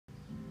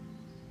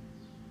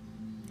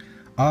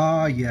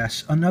Ah,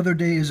 yes, another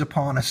day is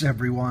upon us,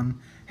 everyone.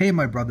 Hey,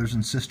 my brothers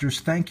and sisters,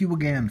 thank you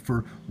again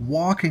for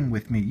walking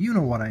with me. You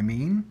know what I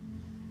mean.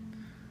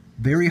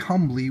 Very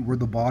humbly, we're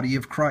the body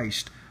of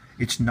Christ.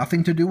 It's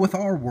nothing to do with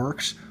our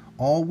works.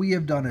 All we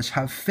have done is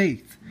have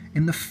faith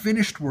in the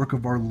finished work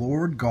of our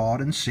Lord God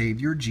and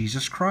Savior,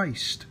 Jesus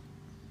Christ.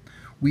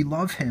 We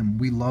love Him.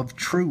 We love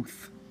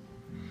truth.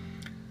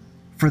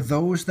 For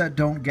those that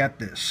don't get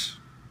this,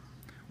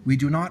 we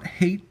do not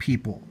hate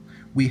people.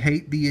 We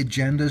hate the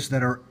agendas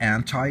that are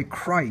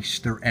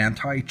anti-Christ. They're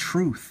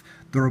anti-truth.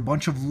 They're a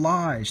bunch of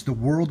lies. The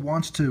world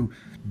wants to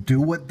do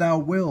what thou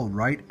will,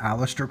 right?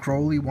 Aleister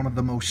Crowley, one of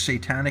the most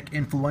satanic,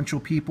 influential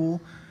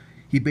people,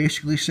 he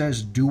basically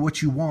says, do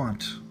what you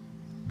want.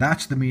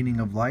 That's the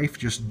meaning of life.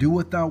 Just do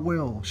what thou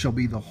will shall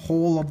be the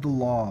whole of the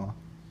law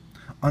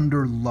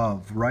under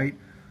love, right?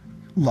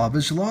 Love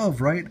is love,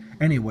 right?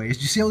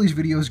 Anyways, you see how these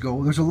videos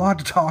go? There's a lot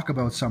to talk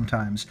about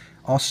sometimes.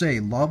 I'll say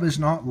love is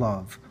not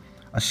love.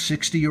 A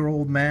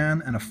 60-year-old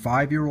man and a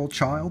 5-year-old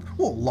child?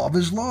 Well, love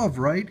is love,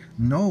 right?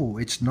 No,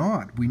 it's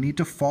not. We need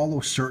to follow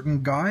certain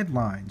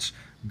guidelines.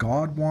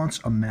 God wants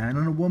a man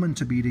and a woman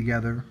to be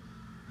together.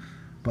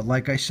 But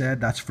like I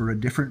said, that's for a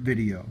different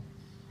video.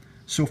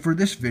 So for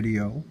this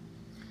video,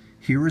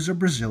 here is a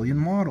Brazilian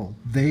model.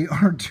 They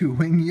are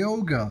doing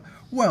yoga.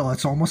 Well,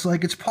 it's almost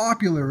like it's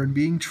popular and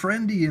being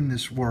trendy in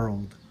this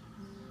world.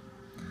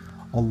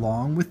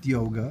 Along with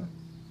yoga,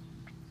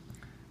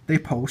 they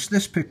post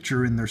this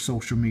picture in their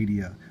social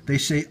media. They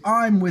say,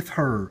 I'm with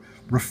her,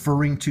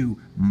 referring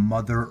to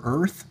Mother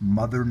Earth,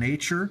 Mother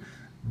Nature.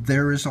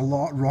 There is a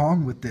lot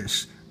wrong with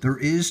this. There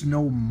is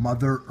no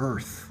Mother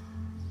Earth.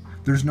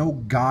 There's no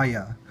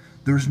Gaia.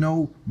 There's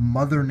no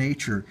Mother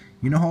Nature.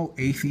 You know how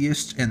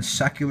atheists and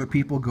secular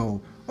people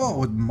go,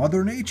 oh,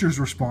 Mother Nature's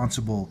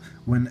responsible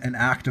when an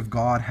act of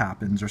God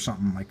happens or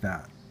something like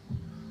that.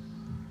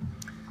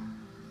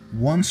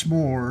 Once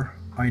more,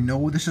 I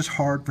know this is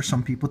hard for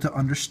some people to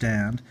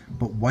understand,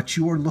 but what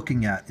you are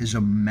looking at is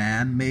a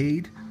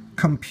man-made,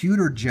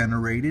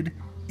 computer-generated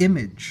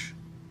image.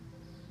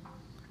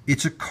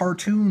 It's a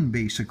cartoon,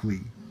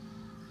 basically.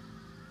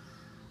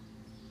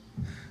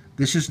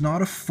 This is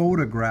not a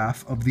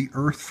photograph of the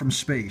Earth from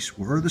space.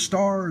 Where are the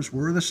stars?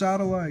 Where are the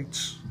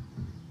satellites?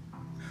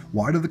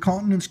 Why do the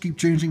continents keep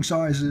changing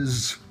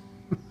sizes?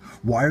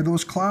 Why are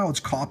those clouds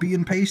copy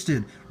and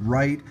pasted?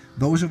 Right?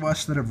 Those of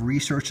us that have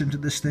researched into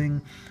this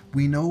thing,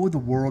 we know the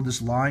world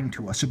is lying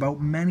to us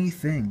about many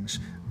things.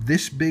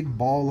 This big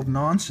ball of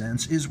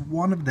nonsense is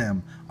one of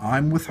them.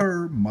 I'm with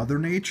her, Mother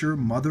Nature,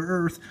 Mother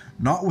Earth,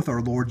 not with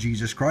our Lord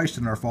Jesus Christ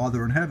and our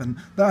Father in heaven.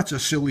 That's a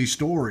silly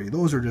story.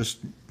 Those are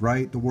just,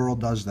 right? The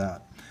world does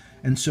that.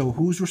 And so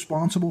who's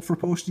responsible for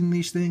posting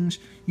these things?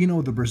 You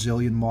know, the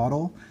Brazilian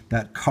model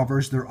that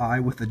covers their eye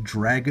with a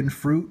dragon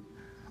fruit.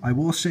 I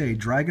will say,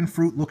 dragon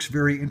fruit looks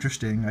very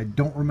interesting. I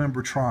don't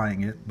remember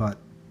trying it, but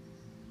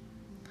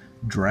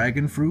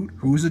dragon fruit?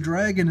 Who's a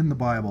dragon in the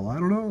Bible? I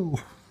don't know.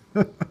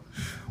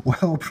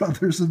 Well,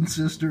 brothers and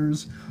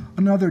sisters,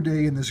 another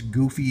day in this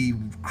goofy,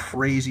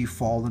 crazy,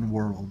 fallen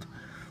world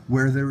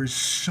where there is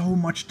so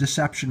much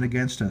deception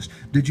against us.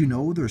 Did you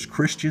know there's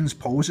Christians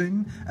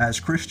posing as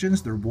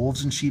Christians? They're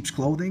wolves in sheep's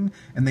clothing,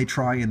 and they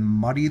try and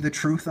muddy the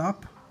truth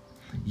up?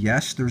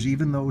 Yes, there's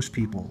even those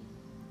people.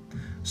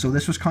 So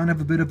this was kind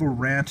of a bit of a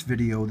rant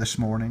video this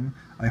morning.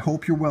 I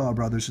hope you're well,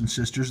 brothers and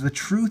sisters. The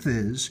truth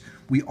is,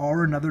 we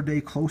are another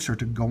day closer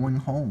to going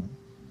home.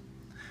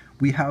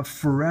 We have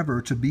forever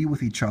to be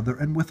with each other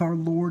and with our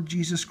Lord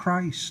Jesus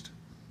Christ.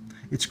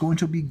 It's going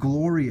to be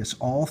glorious.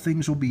 All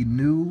things will be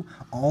new.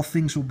 All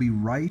things will be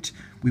right.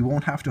 We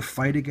won't have to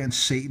fight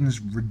against Satan's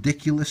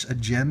ridiculous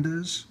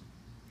agendas.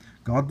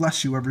 God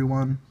bless you,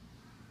 everyone.